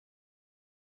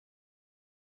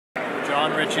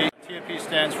John Ritchie. TFP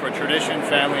stands for Tradition,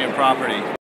 Family, and Property.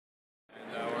 And,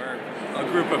 we're a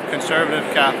group of conservative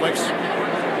Catholics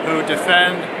who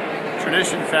defend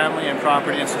tradition, family, and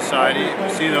property in society. We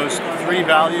see those three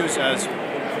values as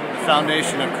the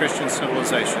foundation of Christian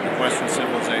civilization, of Western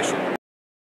civilization.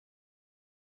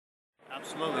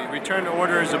 Absolutely. Return to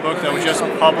Order is a book that was just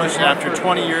published after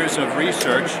 20 years of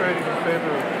research,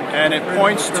 and it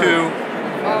points to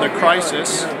the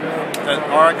crisis that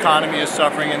our economy is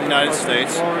suffering in the United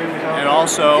States, and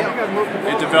also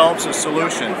it develops a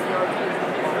solution.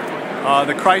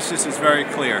 The crisis is very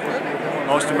clear.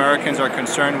 Most Americans are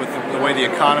concerned with the way the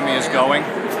economy is going.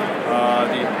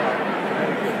 The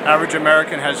average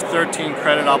American has 13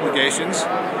 credit obligations,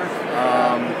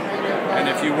 and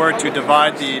if you were to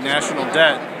divide the national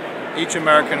debt, each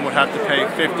American would have to pay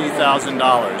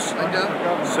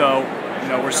 $50,000. So,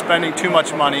 we're spending too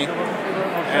much money.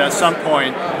 And at some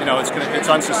point, it's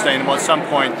unsustainable. At some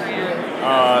point,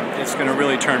 it's going to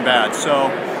really turn bad. So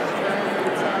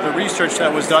the research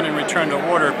that was done in Return to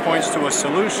Order points to a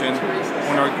solution,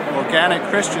 an organic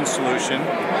Christian solution.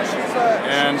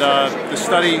 And the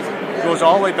study goes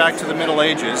all the way back to the Middle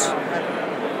Ages.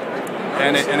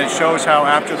 And it shows how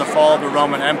after the fall of the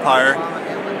Roman Empire,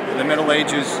 the Middle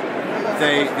Ages,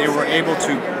 they were able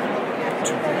to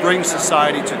bring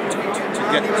society to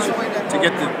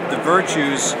get the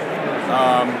virtues,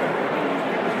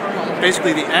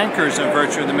 basically the anchors of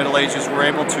virtue of the Middle Ages were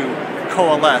able to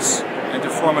coalesce and to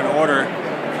form an order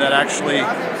that actually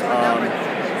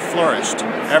flourished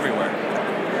everywhere.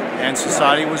 And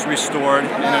society was restored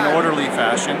in an orderly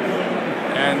fashion.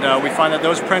 And we find that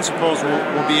those principles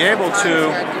will be able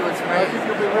to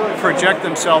project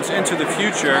themselves into the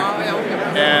future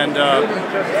and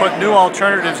put new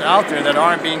alternatives out there that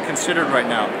aren't being considered right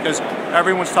now. Because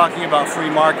everyone's talking about free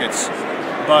markets,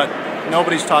 but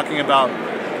nobody's talking about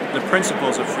the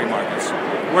principles of free markets.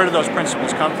 Where do those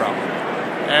principles come from?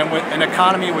 And an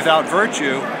economy without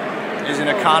virtue is an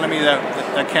economy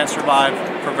that can't survive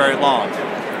for very long.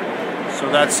 So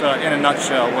that's, in a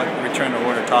nutshell, what Return to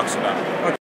Order talks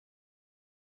about.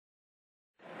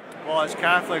 Well, as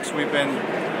Catholics, we've been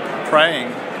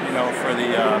praying, for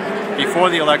before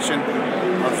the election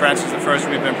of Francis I,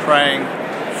 we've been praying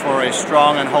for a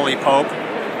strong and holy Pope.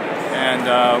 And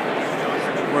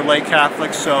we're lay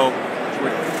Catholics, so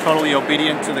we're totally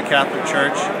obedient to the Catholic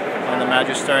Church and the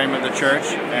magisterium of the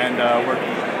Church. And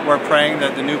we're praying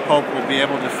that the new Pope will be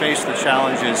able to face the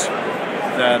challenges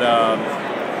that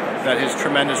his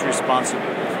tremendous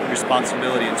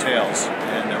responsibility entails,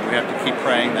 and we have to keep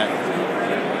praying that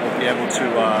we'll be able to,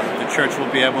 the Church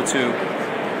will be able to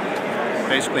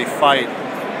basically fight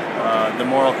the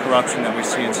moral corruption that we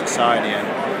see in society,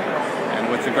 and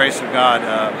with the grace of God,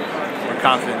 we're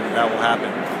confident that will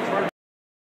happen.